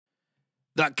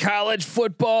The College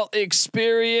Football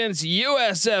Experience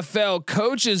USFL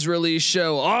Coaches Release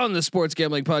Show on the Sports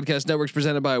Gambling Podcast Network,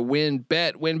 presented by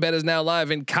WynnBET. WynnBET is now live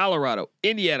in Colorado,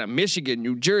 Indiana, Michigan,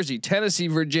 New Jersey, Tennessee,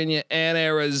 Virginia, and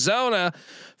Arizona.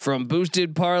 From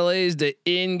boosted parlays to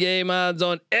in-game odds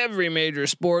on every major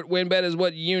sport, WynnBET is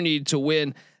what you need to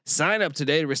win. Sign up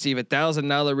today to receive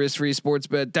 $1,000 risk-free sports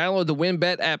bet. Download the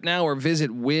WynnBET app now or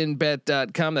visit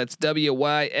wynnbet.com. That's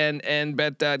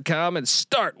WYNNBet.com and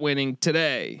start winning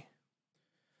today.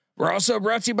 We're also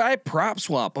brought to you by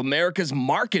PropSwap, America's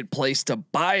marketplace to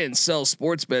buy and sell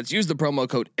sports bets. Use the promo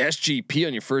code SGP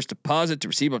on your first deposit to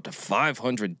receive up to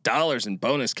 $500 in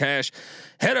bonus cash.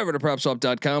 Head over to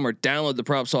PropSwap.com or download the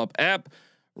PropSwap app.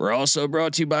 We're also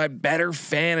brought to you by Better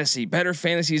Fantasy. Better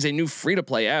Fantasy is a new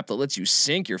free-to-play app that lets you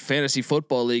sync your fantasy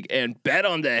football league and bet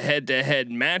on the head-to-head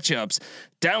matchups.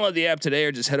 Download the app today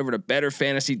or just head over to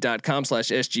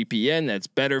betterfantasy.com/SGPN. That's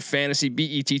Better Fantasy,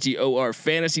 BETTOR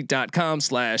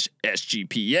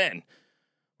fantasy.com/SGPN.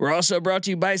 We're also brought to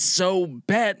you by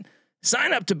SoBet.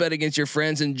 Sign up to bet against your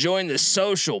friends and join the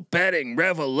social betting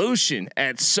revolution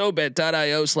at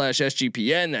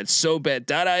SoBet.io/SGPN. That's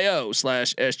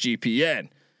SoBet.io/SGPN.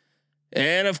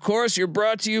 And of course, you're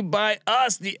brought to you by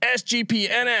us, the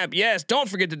SGPN app. Yes, don't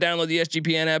forget to download the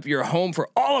SGPN app. You're home for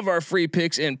all of our free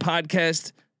picks and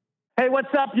podcasts. Hey,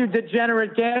 what's up, you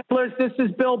degenerate gamblers? This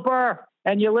is Bill Burr,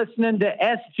 and you're listening to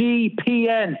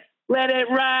SGPN. Let it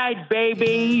ride,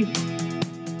 baby.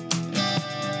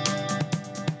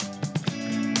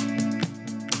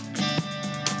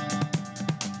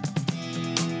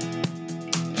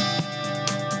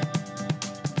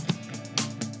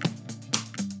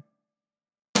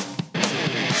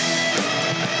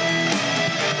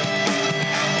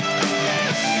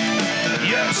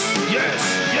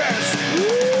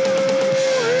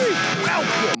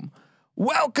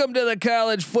 Welcome to the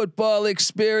College Football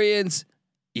Experience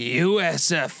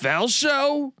USFL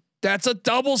show. That's a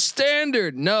double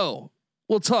standard. No,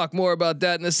 we'll talk more about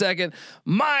that in a second.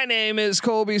 My name is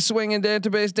Colby Swinging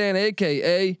Database Dan,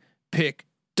 aka Pick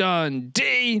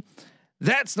Dundee.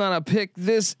 That's not a pick.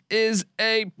 This is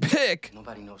a pick.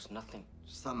 Nobody knows nothing.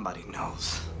 Somebody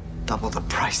knows. Double the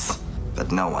price,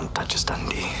 but no one touches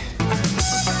Dundee.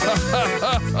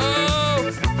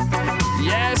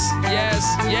 Yes,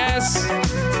 yes, yes.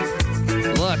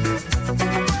 Look,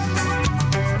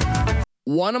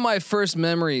 one of my first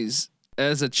memories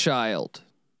as a child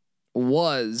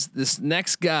was this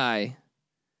next guy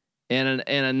and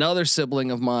another sibling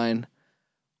of mine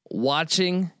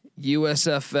watching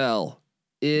USFL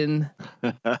in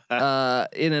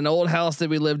an old house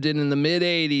that we lived in the mid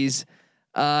 '80s.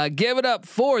 Give it up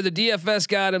for the DFS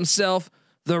god himself,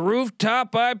 the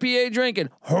rooftop IPA drinking,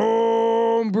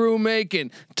 homebrew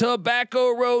making,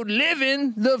 Tobacco Road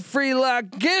living, the free lock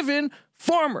giving,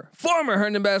 former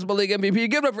Herndon Basketball League MVP.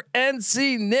 Give it up for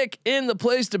NC Nick in the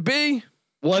place to be.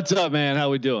 What's up, man?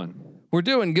 How we doing? We're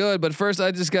doing good, but first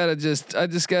I just gotta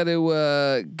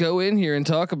go in here and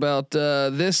talk about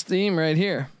this theme right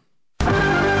here.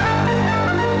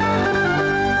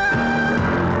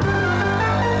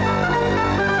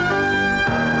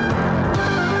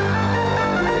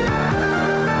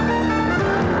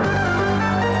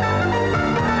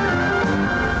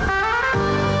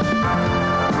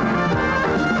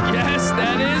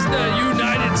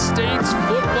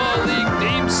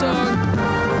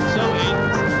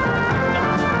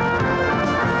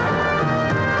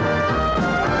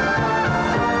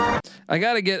 I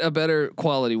got to get a better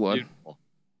quality one. Beautiful.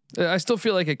 I still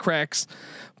feel like it cracks,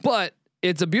 but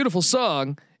it's a beautiful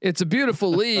song. It's a beautiful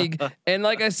league. And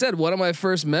like I said, one of my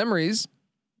first memories,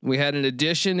 we had an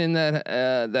addition in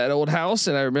that old house.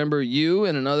 And I remember you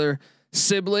and another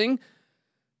sibling,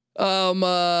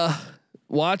 watching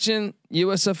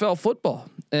USFL football.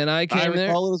 And I came there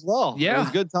as well. Yeah. It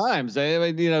was good times. I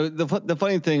mean, you know, the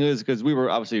funny thing is, cause we were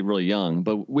obviously really young,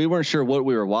 but we weren't sure what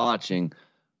we were watching,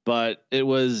 but it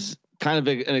was kind of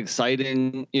an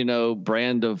exciting, you know,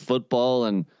 brand of football,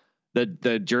 and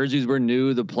the jerseys were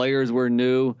new, the players were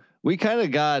new. We kind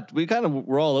of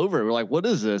were all over it. We're like, what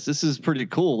is this? This is pretty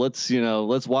cool. Let's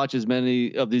watch as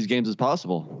many of these games as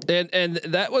possible. And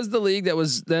that was the league that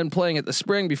was then playing at the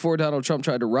spring before Donald Trump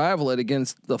tried to rival it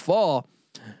against the fall.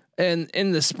 And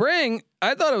in the spring,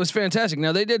 I thought it was fantastic.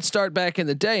 Now they did start back in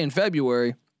the day in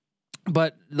February,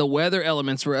 but the weather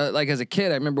elements were like, as a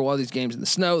kid, I remember all these games in the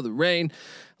snow, the rain.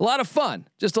 A lot of fun,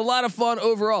 just a lot of fun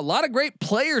overall. A lot of great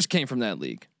players came from that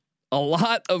league. A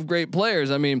lot of great players.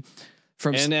 I mean,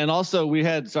 and also we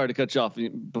had, sorry to cut you off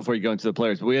before you go into the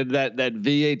players, but we had that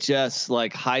VHS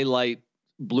like highlight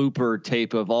blooper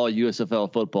tape of all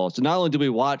USFL football. So not only did we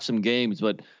watch some games,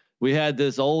 but we had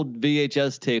this old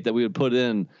VHS tape that we would put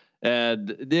in,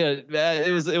 and it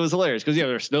was hilarious because there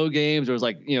were snow games, there was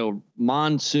like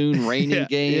monsoon raining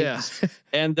games,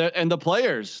 and the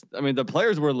players. I mean, the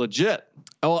players were legit.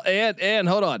 Oh, and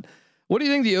hold on, what do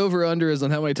you think the over under is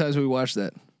on how many times we watched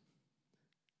that?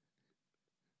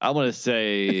 I want to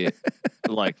say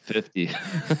like 50. Dude,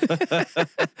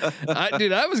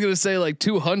 I was gonna say like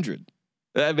 200.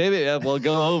 Maybe we'll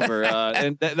go over,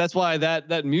 and that's why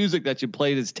that music that you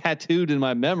played is tattooed in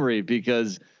my memory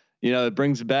because it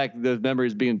brings back those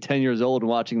memories being 10 years old and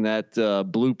watching that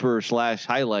blooper /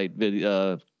 highlight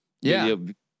video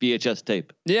VHS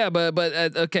tape. Yeah, but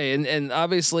okay, and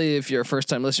obviously, if you're a first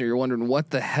time listener, you're wondering what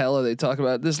the hell are they talking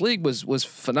about? This league was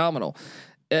phenomenal.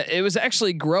 It was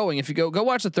actually growing. If you go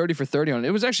watch the 30 for 30 on it,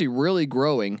 it was actually really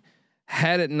growing.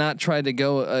 Had it not tried to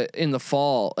go in the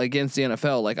fall against the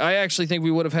NFL, like I actually think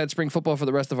we would have had spring football for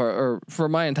the rest of for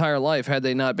my entire life had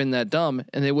they not been that dumb,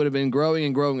 and they would have been growing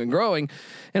and growing and growing,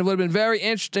 and it would have been very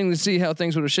interesting to see how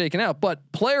things would have shaken out.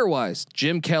 But player wise,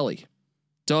 Jim Kelly,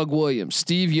 Doug Williams,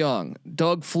 Steve Young,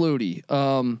 Doug Flutie.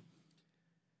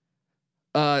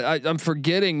 I'm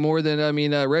forgetting more than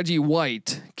Reggie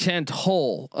White, Kent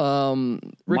Hull,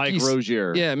 Mike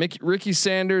Rozier, Ricky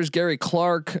Sanders, Gary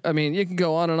Clark. I mean, you can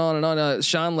go on and on and on.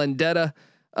 Sean Landetta.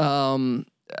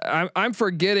 I'm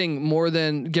forgetting more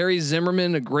than Gary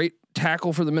Zimmerman, a great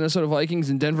tackle for the Minnesota Vikings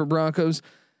and Denver Broncos.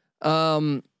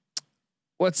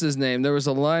 What's his name? There was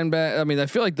a linebacker. I mean, I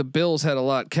feel like the Bills had a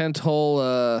lot. Kent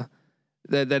Hull.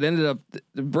 That ended up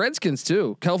the Redskins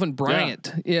too. Kelvin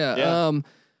Bryant. Yeah.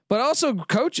 But also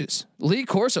coaches. Lee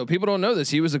Corso. People don't know this.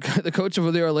 He was the coach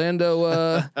of the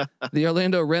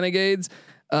Orlando Renegades.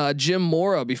 Jim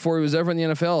Mora, before he was ever in the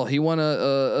NFL, he won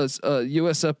a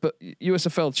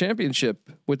USFL championship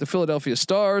with the Philadelphia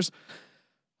Stars.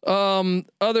 June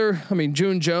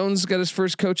Jones got his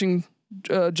first coaching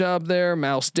job there.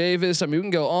 Mouse Davis. I mean, we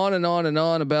can go on and on and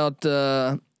on about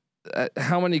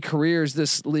how many careers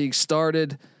this league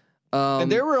started. And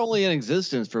they were only in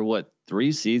existence for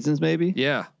 3 seasons, maybe.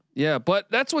 Yeah, but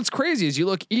that's what's crazy is you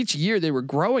look each year they were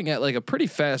growing at like a pretty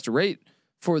fast rate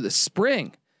for the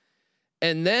spring.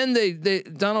 And then they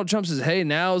Donald Trump says, "Hey,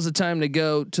 now's the time to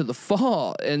go to the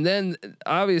fall." And then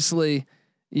obviously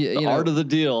the art of the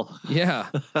deal. Yeah.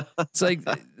 It's like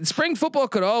spring football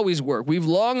could always work. We've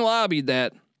long lobbied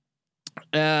that.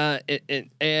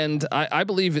 And I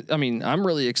believe it. I mean, I'm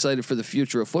really excited for the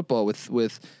future of football with by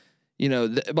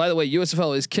the way,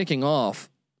 USFL is kicking off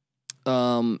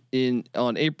on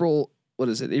April, what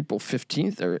is it? April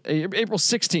 15th or April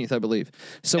 16th, I believe.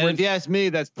 So if you ask me,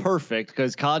 that's perfect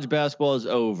because college basketball is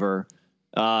over.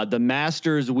 The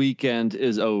Masters weekend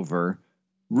is over.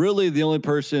 Really the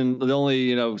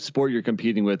only sport you're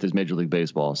competing with is Major League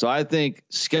Baseball. So I think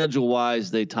schedule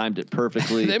wise, they timed it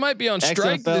perfectly. They might be on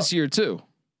strike this year too.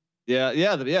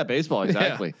 Yeah. Baseball.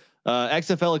 Exactly. Yeah.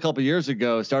 XFL a couple years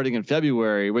ago, starting in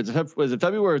February. Was it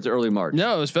February or was it early March?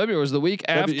 No, it was February. It was the week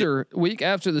after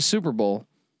the Super Bowl.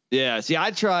 Yeah. See, I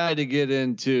tried to get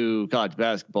into college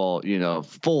basketball,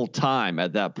 full time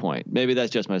at that point. Maybe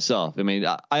that's just myself. I mean,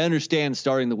 I understand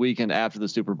starting the weekend after the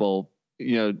Super Bowl,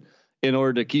 in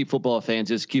order to keep football fans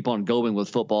just keep on going with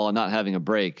football and not having a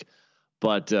break.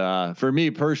 But for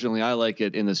me personally, I like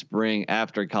it in the spring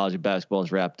after college basketball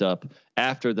is wrapped up,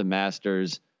 after the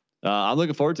Masters. I'm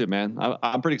looking forward to it, man.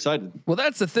 I'm pretty excited. Well,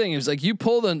 that's the thing is like you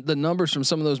pull the numbers from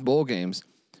some of those bowl games,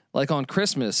 like on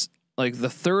Christmas, like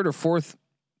the third or fourth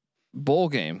bowl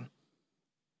game,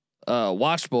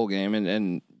 watched bowl game.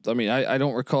 And I mean, I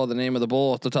don't recall the name of the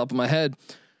bowl off the top of my head,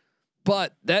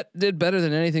 but that did better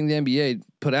than anything the NBA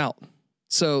put out.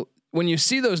 So when you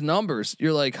see those numbers,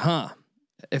 you're like,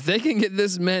 if they can get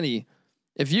this many,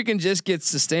 if you can just get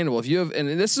sustainable, if you have,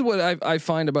 and this is what I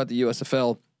find about the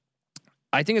USFL.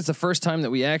 I think it's the first time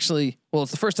that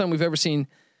it's the first time we've ever seen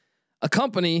a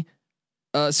company,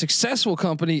 a successful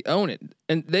company own it.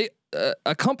 And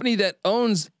a company that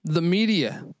owns the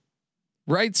media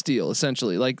rights deal,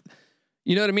 essentially. Like,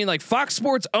 you know what I mean? Like Fox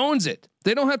Sports owns it.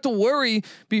 They don't have to worry.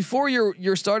 Before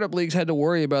your startup leagues had to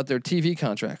worry about their TV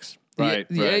contracts. The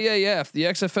AAF, the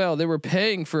XFL, they were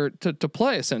paying to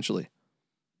play essentially.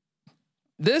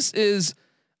 This is,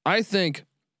 I think,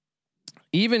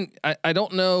 even I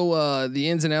don't know the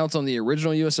ins and outs on the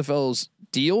original USFL's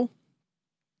deal,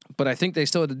 but I think they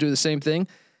still had to do the same thing.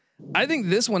 I think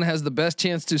this one has the best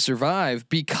chance to survive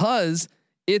because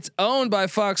it's owned by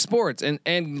Fox Sports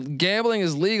and gambling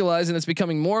is legalized and it's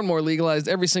becoming more and more legalized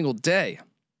every single day.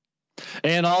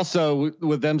 And also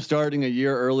with them starting a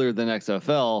year earlier than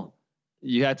XFL,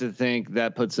 you have to think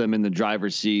that puts them in the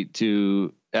driver's seat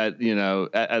to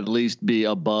at least be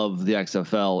above the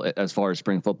XFL as far as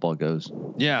spring football goes.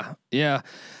 Yeah.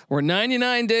 We're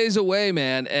 99 days away,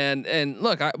 man. And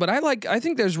look, I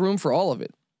think there's room for all of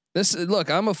it. Look,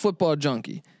 I'm a football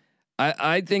junkie.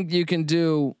 I think you can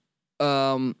do,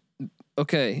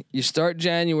 okay. You start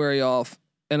January off,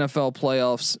 NFL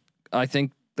playoffs. I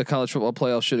think the college football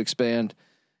playoffs should expand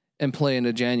and play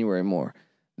into January more.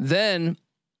 Then,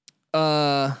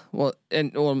 and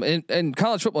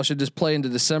college football should just play into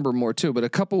December more too, but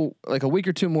a week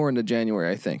or two more into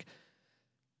January, I think.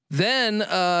 Then,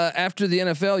 after the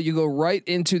NFL, you go right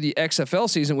into the XFL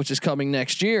season, which is coming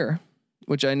next year,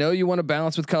 which I know you want to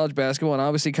balance with college basketball, and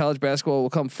obviously college basketball will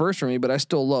come first for me, but I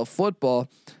still love football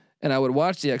and I would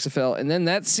watch the XFL. And then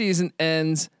that season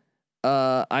ends,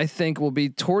 I think will be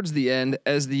towards the end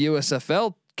as the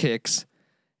USFL kicks.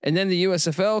 And then the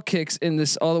USFL kicks in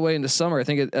this all the way into summer. I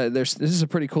think this is a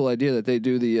pretty cool idea that they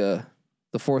do the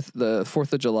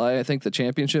 4th of July. I think the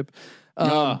championship.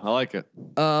 I like it.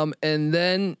 And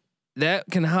then that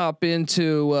can hop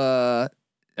into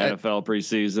NFL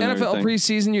preseason. NFL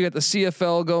preseason. You got the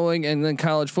CFL going, and then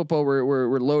college football.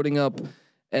 We're loading up,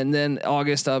 and then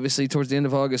August, obviously, towards the end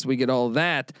of August, we get all of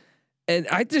that. And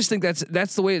I just think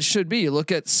that's the way it should be. You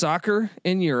look at soccer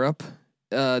in Europe.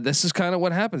 This is kind of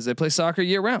what happens. They play soccer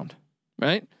year round,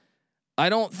 right? I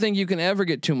don't think you can ever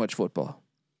get too much football.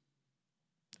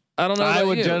 I don't know.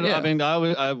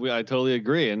 I totally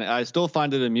agree. And I still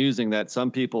find it amusing that some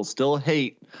people still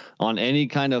hate on any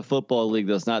kind of football league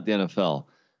that's not the NFL.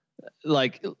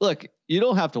 Like, look, you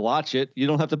don't have to watch it. You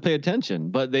don't have to pay attention,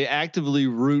 but they actively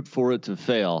root for it to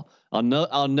fail.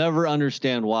 I'll never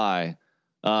understand why.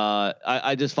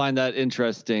 I just find that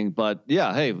interesting, but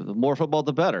yeah, hey, the more football,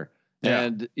 the better. Yeah.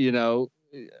 And,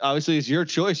 obviously it's your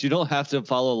choice. You don't have to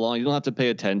follow along. You don't have to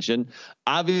pay attention.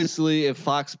 Obviously, if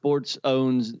Fox Sports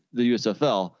owns the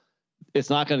USFL, it's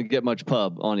not going to get much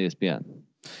pub on ESPN.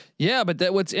 Yeah,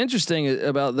 but what's interesting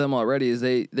about them already is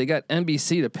they got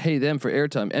NBC to pay them for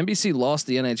airtime. NBC lost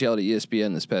the NHL to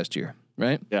ESPN this past year,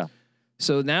 right? Yeah.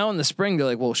 So now in the spring they're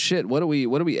like, well, shit, what are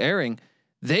we airing?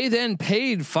 They then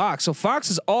paid Fox, so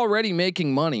Fox is already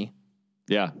making money.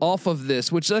 Yeah. Off of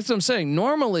this, which that's what I'm saying.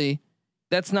 Normally,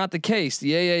 that's not the case.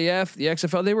 The AAF, the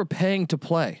XFL, they were paying to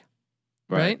play,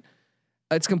 right?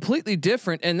 It's completely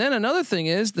different. And then another thing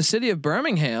is the city of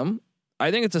Birmingham. I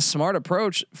think it's a smart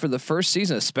approach for the first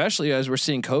season, especially as we're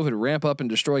seeing COVID ramp up and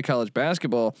destroy college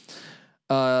basketball.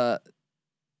 They're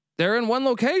in one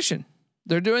location.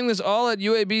 They're doing this all at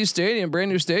UAB Stadium,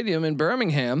 brand new stadium in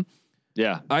Birmingham.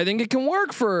 Yeah, I think it can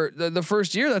work for the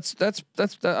first year. That's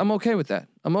I'm okay with that.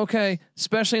 I'm okay,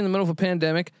 especially in the middle of a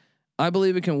pandemic. I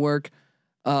believe it can work.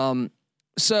 So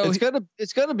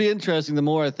it's gonna be interesting the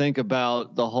more I think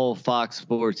about the whole Fox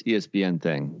Sports ESPN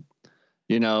thing,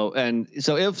 and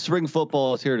so if spring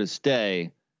football is here to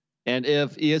stay, and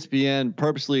if ESPN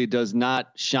purposely does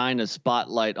not shine a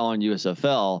spotlight on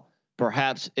USFL,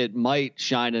 perhaps it might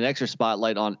shine an extra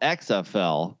spotlight on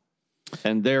XFL,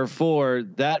 and therefore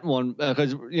that one,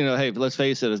 because hey, let's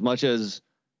face it, as much as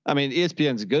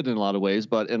ESPN's good in a lot of ways,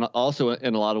 but also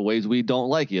in a lot of ways we don't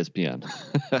like ESPN.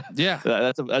 Yeah,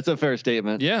 that's a fair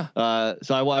statement. Yeah.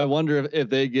 So I wonder if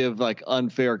they give like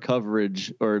unfair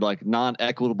coverage or like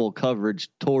non-equitable coverage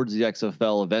towards the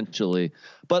XFL eventually.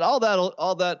 But all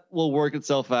that will work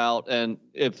itself out. And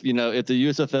if the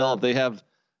USFL, if they have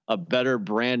a better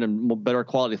brand and better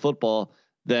quality football,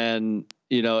 then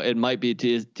it might be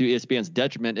to ESPN's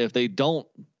detriment if they don't.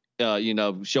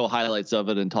 Show highlights of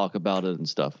it and talk about it and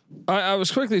stuff. I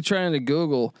was quickly trying to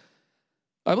Google.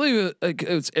 I believe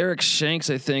it's Eric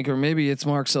Shanks, I think, or maybe it's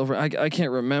Mark Silver. I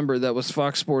can't remember. That was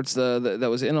Fox Sports that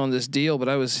was in on this deal. But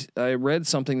I read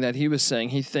something that he was saying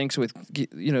he thinks with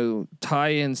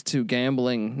tie-ins to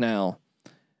gambling now.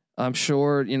 I'm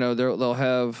sure they'll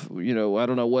have I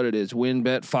don't know what it is,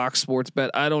 WinBet, Fox Sports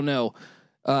Bet, I don't know,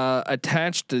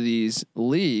 attached to these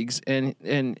leagues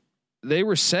and. They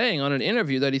were saying on an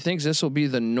interview that he thinks this will be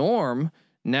the norm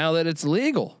now that it's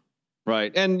legal.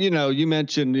 Right. And, you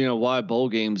mentioned, why bowl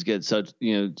games get such,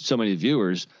 so many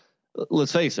viewers.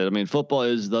 Let's face it. Football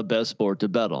is the best sport to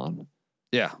bet on.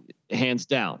 Yeah. Hands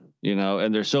down,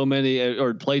 and there's so many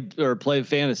or play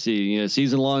fantasy,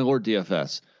 season long or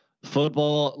DFS.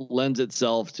 Football lends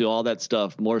itself to all that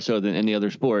stuff more so than any other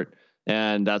sport.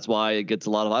 And that's why it gets a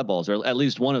lot of eyeballs, or at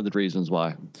least one of the reasons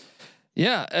why.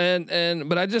 Yeah,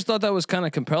 but I just thought that was kind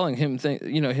of compelling. Him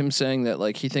saying that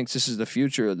like he thinks this is the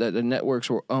future, that the networks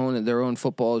will own their own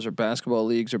footballs or basketball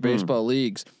leagues or baseball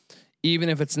leagues, even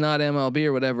if it's not MLB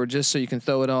or whatever, just so you can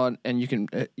throw it on and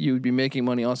you would be making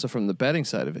money also from the betting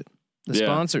side of it, the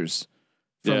sponsors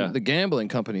from the gambling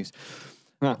companies.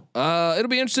 It'll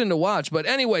be interesting to watch. But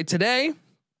anyway, today,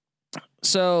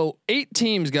 so 8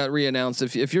 teams got re-announced.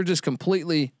 If you're just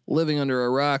completely living under a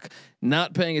rock,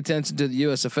 not paying attention to the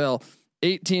USFL,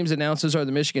 8 teams announced are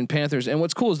the Michigan Panthers. And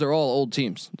what's cool is they're all old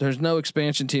teams. There's no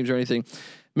expansion teams or anything.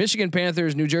 Michigan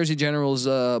Panthers, New Jersey Generals,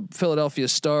 Philadelphia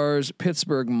Stars,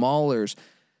 Pittsburgh Maulers,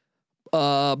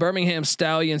 Birmingham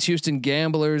Stallions, Houston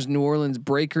Gamblers, New Orleans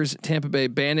Breakers, Tampa Bay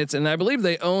Bandits, and I believe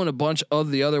they own a bunch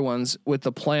of the other ones with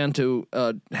the plan to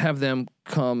have them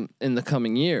come in the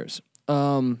coming years.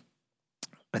 I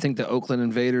think the Oakland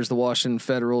Invaders, the Washington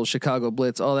Federals, Chicago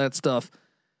Blitz, all that stuff.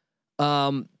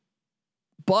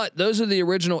 But those are the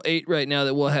original 8 right now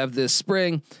that we'll have this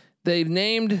spring. They've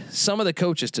named some of the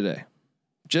coaches today,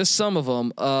 just some of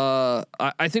them.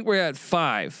 I think we're at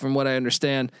 5 from what I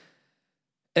understand.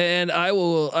 And I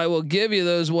will give you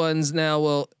those ones now.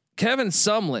 Well, Kevin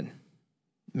Sumlin,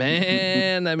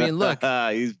 man, I mean, look,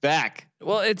 he's back.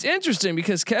 Well, it's interesting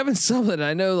because Kevin Sumlin,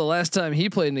 I know the last time he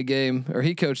played in a game or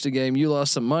he coached a game, you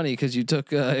lost some money because you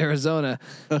took Arizona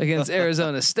against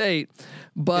Arizona State.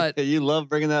 But you love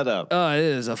bringing that up. Oh, it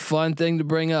is a fun thing to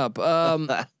bring up.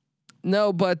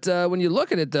 No, but when you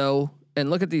look at it though, and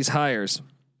look at these hires,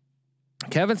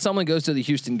 Kevin Sumlin goes to the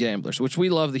Houston Gamblers, which we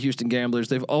love the Houston Gamblers.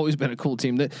 They've always been a cool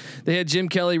team. They had Jim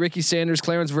Kelly, Ricky Sanders,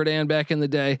 Clarence Verdun back in the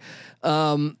day.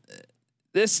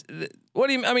 This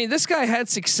guy had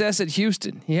success at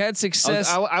Houston. He had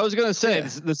success. I was going to say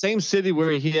it's the same city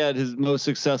where he had his most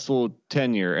successful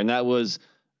tenure, and that was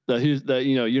the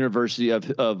University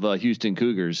of Houston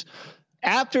Cougars.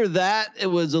 After that, it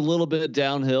was a little bit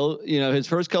downhill. His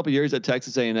first couple of years at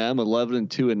Texas A&M,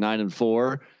 11-2 and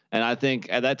 9-4. And I think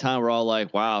at that time we're all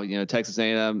like, wow, Texas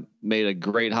A&M made a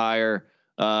great hire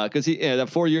because he that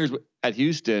 4 years at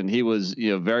Houston, he was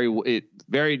did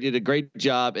a great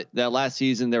job. That last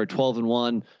season they were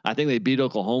 12-1. I think they beat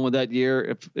Oklahoma that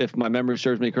year, if my memory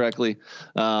serves me correctly.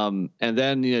 And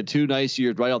then 2 nice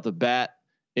years right off the bat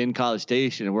in College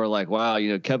Station, and we're like, wow,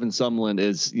 Kevin Sumlin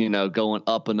is going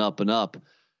up and up and up.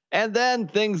 And then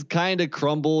things kind of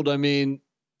crumbled. I mean,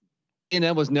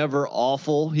 A&M was never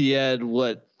awful. He had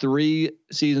 3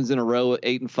 seasons in a row at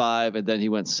 8-5, and then he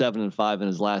went 7-5 in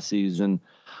his last season.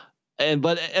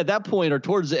 But at that point, or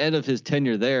towards the end of his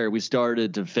tenure there, we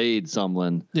started to fade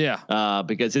Sumlin. Yeah.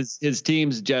 Because his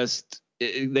teams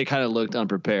they kind of looked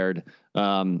unprepared.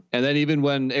 And then even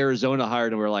when Arizona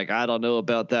hired him, we're like, I don't know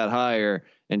about that hire.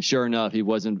 And sure enough, he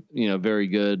wasn't very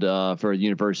good for the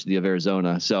University of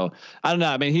Arizona. So I don't know.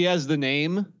 I mean, he has the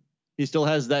name. He still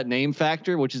has that name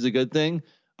factor, which is a good thing.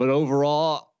 But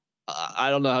overall, I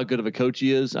don't know how good of a coach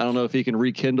he is. I don't know if he can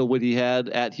rekindle what he had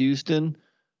at Houston.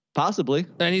 Possibly.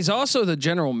 And he's also the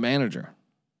general manager,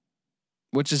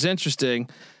 which is interesting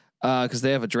because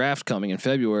they have a draft coming in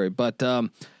February. But I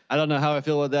don't know how I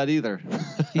feel about that either.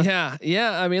 Yeah.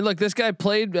 I mean, look, this guy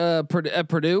played at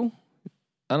Purdue.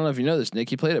 I don't know if you know this, Nick.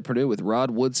 He played at Purdue with Rod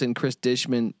Woodson, Chris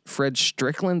Dishman, Fred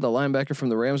Strickland, the linebacker from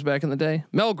the Rams back in the day.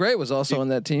 Mel Gray was also on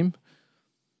that team.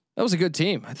 That was a good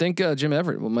team. I think Jim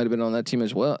Everett might have been on that team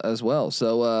as well.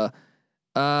 So,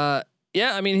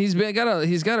 yeah, I mean, he's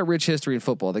got a rich history in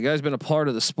football. The guy's been a part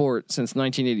of the sport since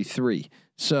 1983.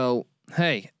 So,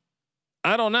 hey,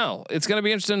 I don't know. It's going to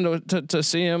be interesting to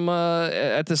see him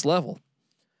at this level.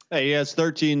 Hey, he has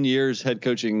 13 years head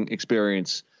coaching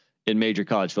experience in major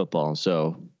college football.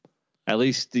 So at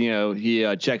least,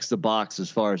 he checks the box as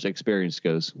far as experience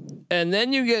goes. And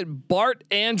then you get Bart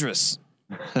Andrus.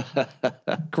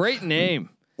 Great name.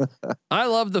 I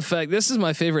love the fact this is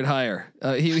my favorite hire.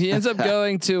 He ends up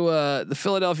going to the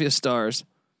Philadelphia Stars.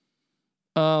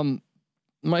 He's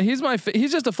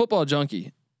just a football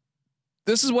junkie.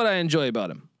 This is what I enjoy about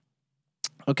him.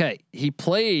 Okay, he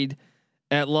played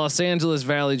at Los Angeles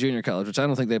Valley Junior College, which I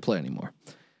don't think they play anymore.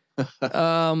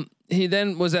 He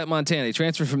then was at Montana. He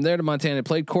transferred from there to Montana,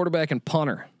 played quarterback and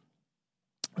punter.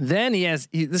 Then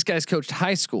this guy's coached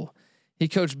high school. He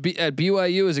coached at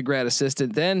BYU as a grad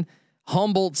assistant. Then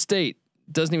Humboldt State,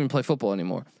 doesn't even play football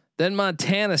anymore. Then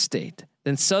Montana State.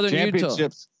 Then Southern Utah.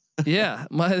 Yeah,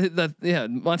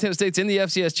 Montana State's in the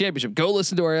FCS championship. Go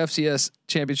listen to our FCS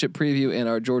championship preview and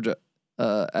our Georgia,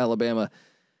 Alabama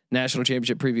national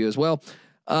championship preview as well.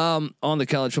 On the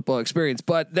college football experience.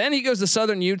 But then he goes to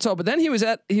Southern Utah. But then he was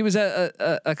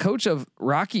a coach of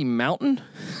Rocky Mountain.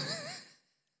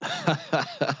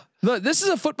 Look, this is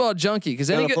a football junkie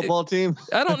because a football team.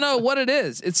 I don't know what it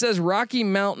is. It says Rocky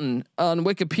Mountain on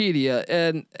Wikipedia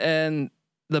and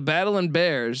the Battling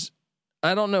Bears.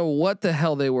 I don't know what the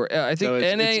hell they were. I think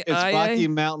NAIA. It's Rocky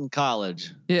Mountain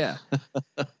College. Yeah.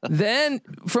 Then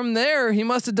from there, he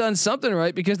must have done something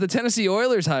right because the Tennessee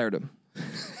Oilers hired him.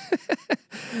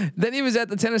 Then he was at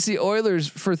the Tennessee Oilers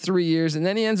for 3 years, and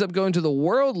then he ends up going to the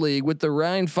World League with the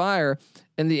Rhine Fire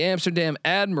and the Amsterdam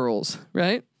Admirals.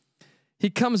 Right? He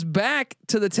comes back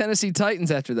to the Tennessee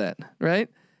Titans after that. Right?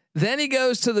 Then he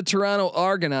goes to the Toronto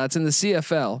Argonauts in the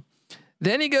CFL.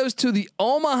 Then he goes to the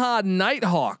Omaha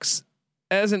Nighthawks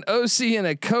as an OC and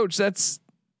a coach.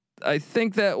 I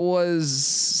think that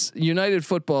was United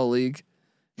Football League,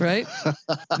 right?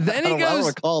 Then he goes. I don't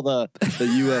recall the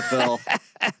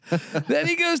UFL. Then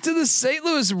he goes to the St.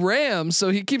 Louis Rams. So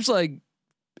he keeps like,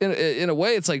 in a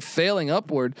way, it's like failing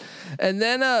upward. And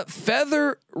then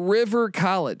Feather River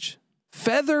College,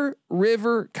 right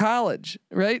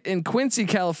in Quincy,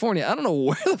 California. I don't know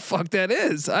where the fuck that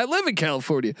is. I live in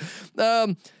California.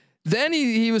 Then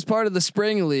he was part of the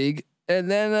Spring League. And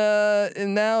then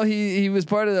and now he was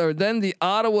part of the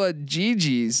Ottawa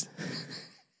GGs.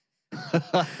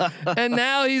 And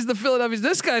now he's the Philadelphia.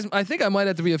 This guy's, I think I might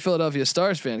have to be a Philadelphia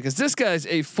Stars fan because this guy's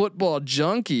a football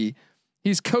junkie.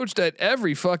 He's coached at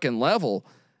every fucking level.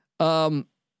 What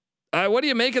do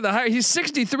you make of the hire? He's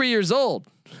 63 years old.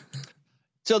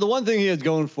 So the one thing he has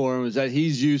going for him is that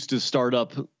he's used to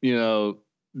startup, B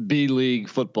League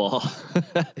football.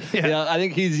 Yeah, I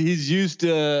think he's used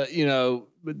to,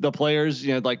 the players,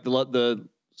 like the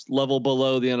level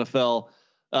below the NFL.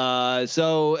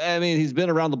 So I mean, he's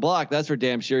been around the block. That's for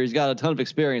damn sure. He's got a ton of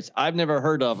experience. I've never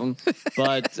heard of him,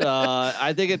 but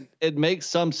I think it makes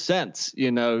some sense.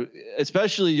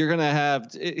 Especially he's going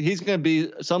to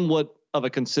be somewhat of a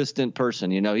consistent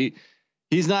person.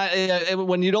 He's not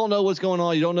when you don't know what's going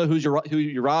on. You don't know who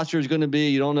your roster is going to be.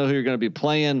 You don't know who you're going to be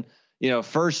playing.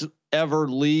 First ever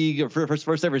league or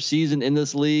first ever season in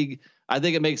this league. I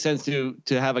think it makes sense to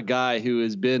have a guy who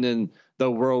has been in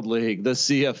the World League, the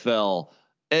CFL,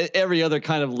 every other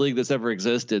kind of league that's ever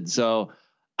existed. So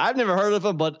I've never heard of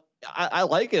him, but I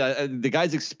like it. The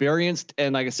guy's experienced,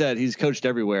 and like I said, he's coached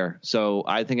everywhere. So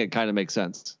I think it kind of makes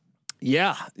sense.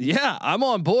 Yeah, I'm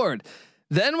on board.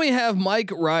 Then we have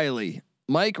Mike Riley.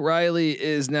 Mike Riley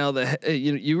is now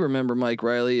you remember Mike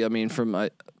Riley. I mean,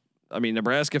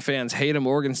 Nebraska fans hate him.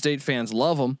 Oregon State fans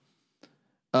love him.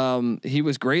 He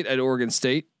was great at Oregon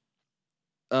State.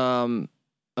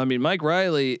 Mike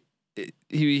Riley,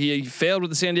 he failed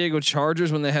with the San Diego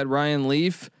Chargers when they had Ryan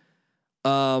Leaf.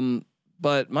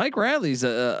 But Mike Riley's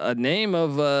a name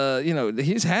of,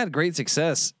 he's had great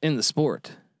success in the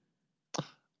sport.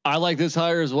 I like this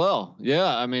hire as well.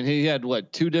 Yeah. I mean, he had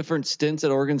 2 different stints at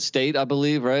Oregon State, I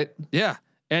believe, right? Yeah.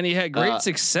 And he had great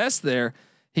success there.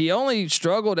 He only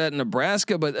struggled at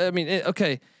Nebraska, but I mean,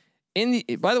 okay.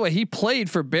 By the way, he played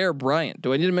for Bear Bryant.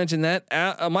 Do I need to mention that?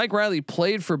 Mike Riley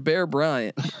played for Bear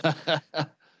Bryant.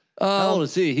 How old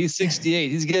is he? He's 68.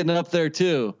 He's getting up there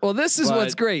too. Well, this is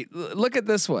what's great. Look at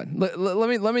this one.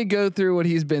 Let me go through what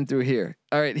he's been through here.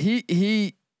 All right,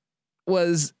 he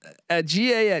was at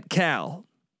GA at Cal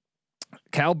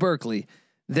Berkeley,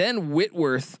 then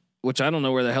Whitworth, which I don't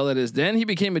know where the hell that is. Then he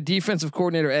became a defensive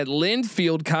coordinator at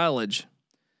Linfield College.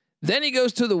 Then he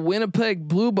goes to the Winnipeg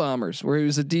Blue Bombers, where he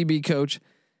was a DB coach.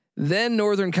 Then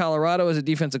Northern Colorado as a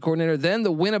defensive coordinator. Then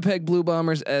the Winnipeg Blue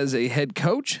Bombers as a head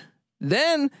coach.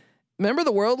 Then remember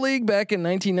the World League back in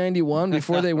 1991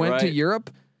 before they went to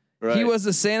Europe? Right. He was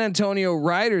the San Antonio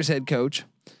Riders head coach.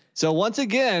 So once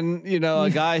again, a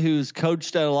guy who's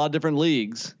coached at a lot of different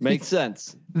leagues makes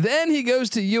sense. Then he goes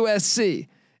to USC.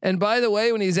 And by the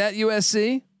way, when he's at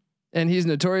USC, and he's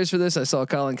notorious for this, I saw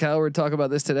Colin Cowherd talk about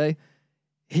this today.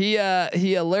 He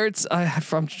alerts.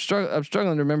 I'm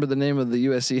struggling to remember the name of the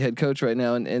USC head coach right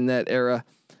now in that era.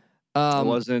 It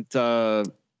was the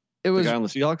guy on the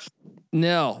Seahawks.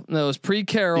 No, it was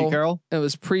pre-Carroll. It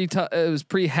was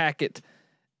pre-Hackett.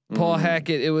 Paul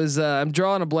Hackett. It was. I'm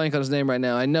drawing a blank on his name right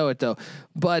now. I know it though,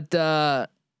 but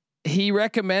he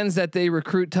recommends that they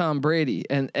recruit Tom Brady,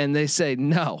 and they say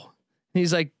no.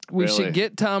 He's like, we should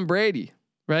get Tom Brady,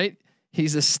 right?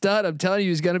 He's a stud. I'm telling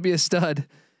you, he's going to be a stud.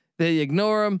 They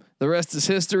ignore him. The rest is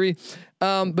history.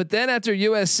 But then after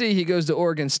USC, he goes to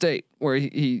Oregon State, where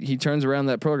he turns around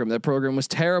that program. That program was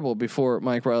terrible before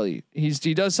Mike Riley.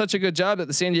 He does such a good job that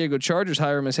the San Diego Chargers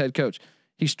hire him as head coach.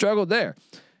 He struggled there.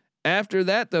 After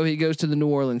that, though, he goes to the New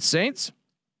Orleans Saints,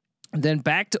 then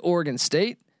back to Oregon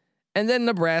State, and then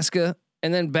Nebraska,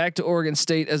 and then back to Oregon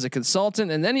State as a consultant.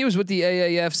 And then he was with the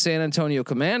AAF San Antonio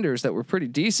Commanders that were pretty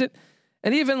decent.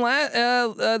 And even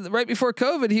right before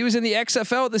COVID, he was in the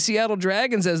XFL with the Seattle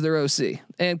Dragons as their OC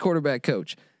and quarterback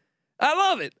coach. I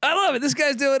love it. This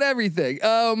guy's doing everything.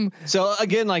 So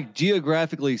again, like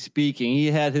geographically speaking, he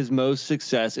had his most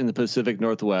success in the Pacific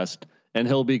Northwest, and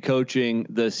he'll be coaching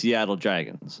the Seattle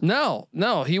Dragons. No,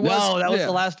 he was. No, that was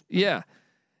the last. Yeah.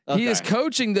 He is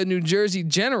coaching the New Jersey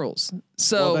Generals.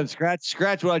 So then scratch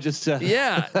what I just said.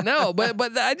 Yeah, no,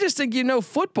 but I just think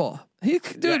football.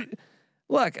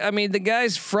 Look, I mean, the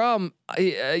guy's from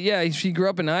he grew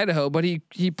up in Idaho, but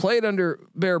he played under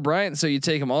Bear Bryant, so you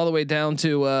take him all the way down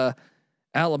to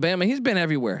Alabama. He's been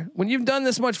everywhere. When you've done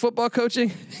this much football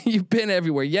coaching, you've been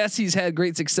everywhere. Yes, he's had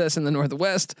great success in the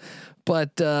Northwest,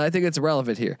 but I think it's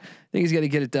irrelevant here. I think he's got to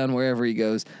get it done wherever he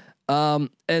goes. And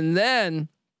then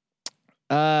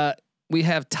we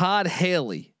have Todd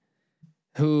Haley,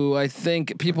 who I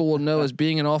think people will know as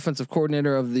being an offensive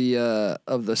coordinator of the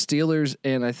Steelers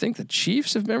and I think the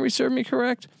Chiefs, if memory serves me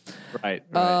correct. Right.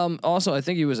 Also, I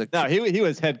think he was he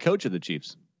was head coach of the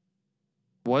Chiefs.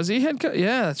 Was he head coach?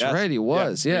 Yeah, that's right. He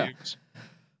was. Yeah.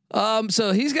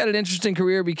 So he's got an interesting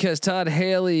career because Todd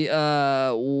Haley,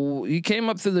 he came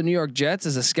up through the New York Jets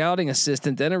as a scouting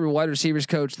assistant, then a wide receivers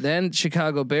coach, then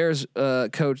Chicago Bears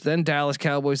coach, then Dallas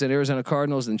Cowboys, then Arizona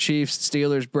Cardinals, then Chiefs,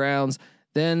 Steelers, Browns,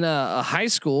 then a high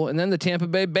school, and then the Tampa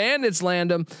Bay Bandits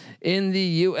land him in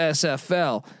the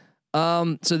USFL.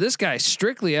 So this guy's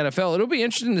strictly NFL. It'll be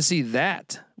interesting to see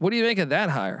that. What do you make of that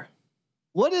hire?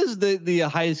 What is the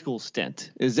high school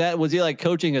stint? Was he like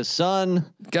coaching his son?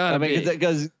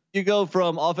 Because you go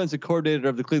from offensive coordinator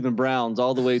of the Cleveland Browns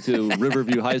all the way to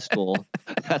Riverview High School.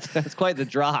 That's quite the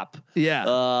drop. Yeah.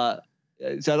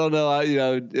 So I don't know.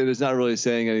 It's not really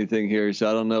saying anything here. So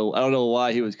I don't know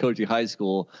why he was coaching high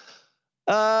school.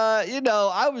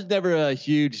 I was never a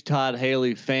huge Todd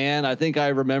Haley fan. I think I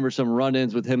remember some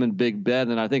run-ins with him and Big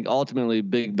Ben, and I think ultimately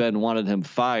Big Ben wanted him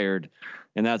fired,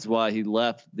 and that's why he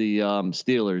left the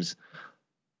Steelers.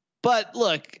 But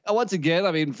look, once again,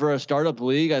 I mean, for a startup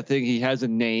league, I think he has a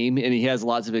name and he has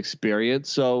lots of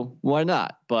experience, so why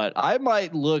not? But I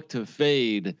might look to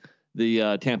fade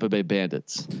the Tampa Bay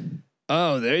Bandits.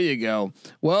 Oh, there you go.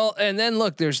 Well, and then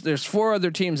look, there's 4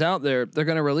 other teams out there. They're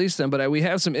going to release them, but we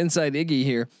have some inside Iggy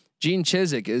here. Gene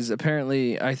Chizik is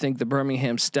apparently, I think, the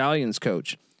Birmingham Stallions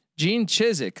coach. Gene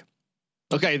Chizik.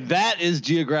 Okay, that is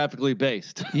geographically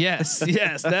based. Yes.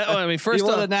 That one. I mean, first he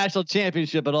won a national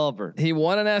championship at Auburn. He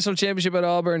won a national championship at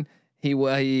Auburn. He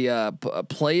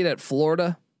played at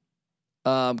Florida,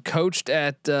 coached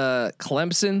at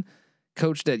Clemson.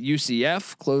 Coached at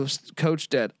UCF,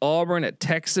 coached at Auburn, at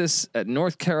Texas, at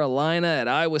North Carolina, at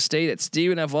Iowa State, at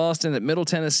Stephen F. Austin, at Middle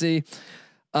Tennessee.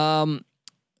 Birmingham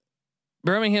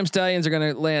Stallions are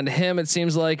going to land him. It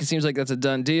seems like that's a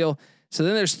done deal. So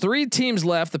then there's 3 teams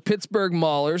left: the Pittsburgh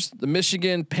Maulers, the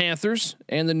Michigan Panthers,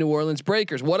 and the New Orleans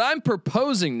Breakers. What I'm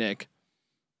proposing, Nick,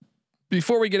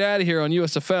 before we get out of here on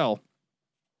USFL,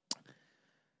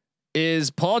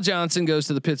 is Paul Johnson goes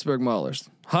to the Pittsburgh Maulers.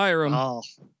 Hire him. Oh.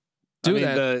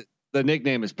 That. The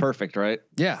nickname is perfect, right?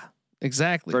 Yeah,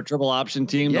 exactly. For a triple option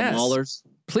team, yes. The Maulers.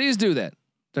 Please do that.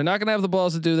 They're not going to have the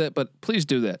balls to do that, but please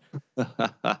do that.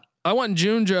 I want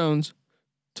June Jones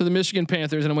to the Michigan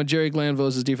Panthers, and I want Jerry Glanville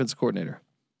as his defensive coordinator.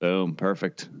 Boom,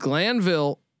 perfect.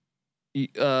 Glanville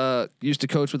used to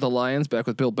coach with the Lions back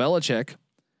with Bill Belichick,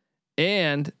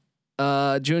 and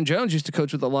June Jones used to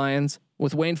coach with the Lions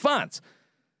with Wayne Fonts.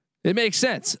 It makes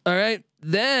sense. All right.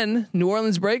 Then New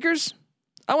Orleans Breakers.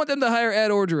 I want them to hire Ed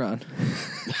Orgeron.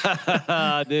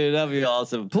 Dude, that'd be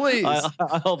awesome. Please.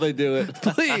 I hope they do it.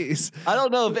 Please. I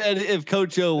don't know if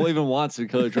Coach O even wants to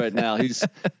coach right now. He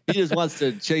just wants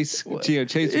to chase women. He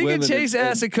can chase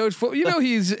ass and coach football.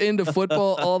 He's into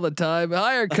football all the time.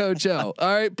 Hire Coach O.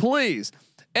 All right, please.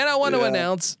 And I want to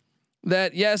announce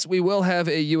that yes, we will have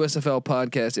a USFL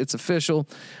podcast. It's official.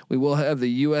 We will have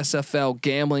the USFL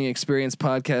Gambling Experience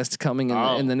podcast coming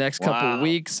in the next couple of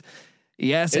weeks.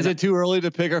 Yes. Is it too early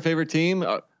to pick our favorite team?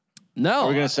 No. Are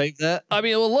we going to save that? I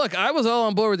mean, well, look, I was all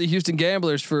on board with the Houston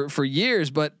Gamblers for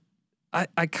years, but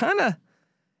I kind of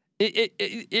if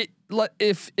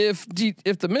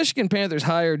the Michigan Panthers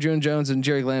hire June Jones and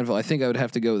Jerry Glanville, I think I would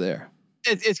have to go there.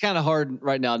 It's kind of hard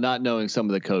right now, not knowing some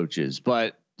of the coaches,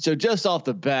 but so just off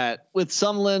the bat with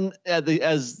Sumlin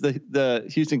as the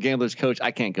Houston Gamblers coach, I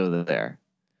can't go there.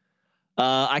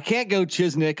 I can't go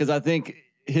Chisnick because I think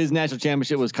his national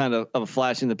championship was kind of a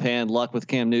flash in the pan, luck with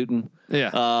Cam Newton.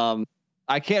 Yeah.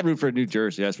 I can't root for New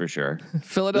Jersey. That's for sure.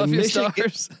 Philadelphia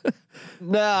Stars.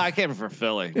 No, I can't root for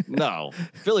Philly. No,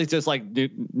 Philly's just like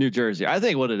New Jersey. I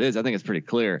think what it is, I think it's pretty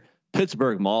clear.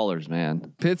 Pittsburgh Maulers,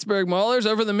 man. Pittsburgh Maulers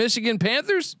over the Michigan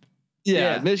Panthers.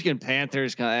 Yeah. Michigan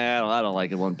Panthers. I don't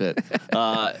like it one bit.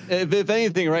 If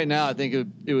anything, right now, I think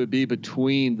it would be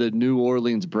between the New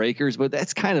Orleans Breakers, but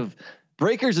that's kind of.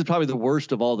 Breakers is probably the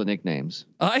worst of all the nicknames.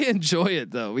 I enjoy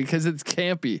it though because it's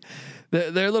campy.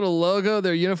 Their little logo,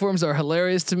 their uniforms are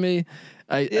hilarious to me.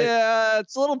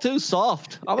 It's a little too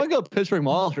soft. I'm gonna go Pittsburgh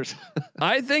Maulers.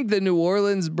 I think the New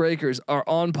Orleans Breakers are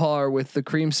on par with the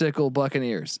Creamsicle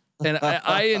Buccaneers, and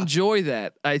I enjoy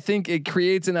that. I think it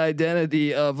creates an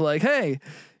identity of like, hey,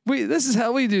 this is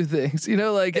how we do things. You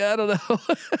know, like I don't know.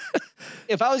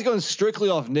 If I was going strictly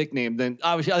off nickname, then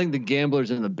obviously I think the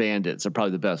Gamblers and the Bandits are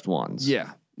probably the best ones.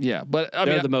 Yeah, but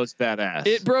they're the most badass.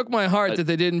 It broke my heart that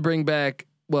they didn't bring back.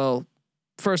 Well,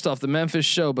 first off, the Memphis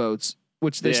Showboats,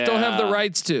 which they still have the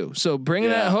rights to. So bring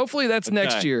that. Hopefully that's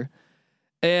next year.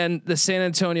 And the San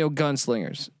Antonio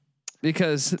Gunslingers,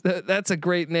 because that's a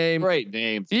great name. Great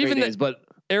names. Even great names, but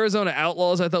Arizona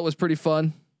Outlaws I thought was pretty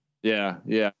fun. Yeah.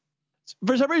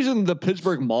 For some reason, the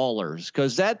Pittsburgh Maulers,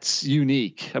 because that's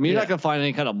unique. I mean, you're not gonna find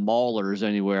any kind of maulers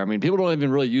anywhere. I mean, people don't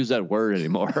even really use that word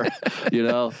anymore. You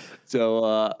know. So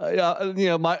out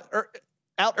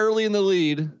early in the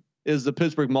lead is the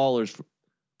Pittsburgh Maulers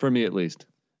for me at least.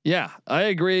 Yeah, I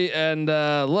agree. And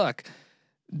look,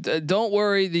 don't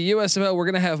worry. The USFL, we're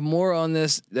going to have more on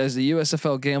this as the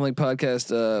USFL gambling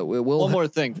podcast. One more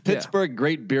thing, Pittsburgh,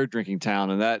 great beer drinking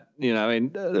town. And that,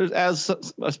 there's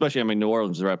especially, New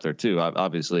Orleans are up there too,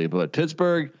 obviously, but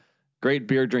Pittsburgh, great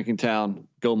beer drinking town.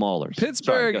 Go Maulers.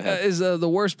 Pittsburgh is the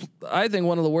worst. I think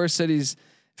one of the worst cities.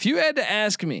 If you had to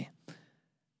ask me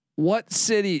what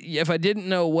city, if I didn't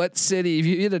know what city, if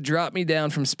you had to drop me down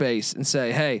from space and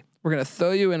say, hey, we're going to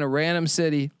throw you in a random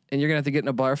city and you're going to have to get in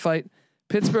a bar fight,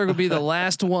 Pittsburgh would be the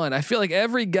last one. I feel like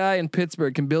every guy in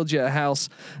Pittsburgh can build you a house.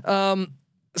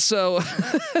 So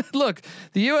look,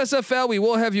 the USFL, we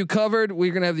will have you covered.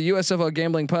 We're going to have the USFL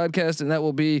gambling podcast, and that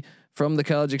will be from the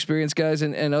College Experience guys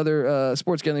and other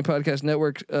sports gambling podcast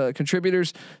network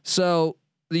contributors. So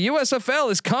the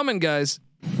USFL is coming, guys.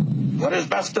 What is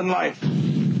best in life?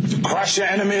 To crush your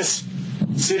enemies,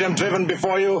 see them driven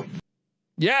before you.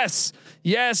 Yes.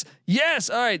 All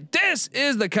right. This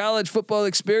is the College Football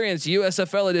Experience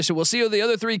USFL edition. We'll see who the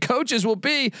other three coaches will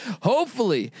be.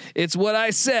 Hopefully it's what I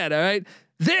said. All right.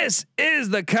 This is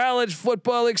the College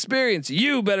Football Experience.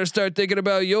 You better start thinking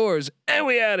about yours. And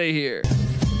we out of here.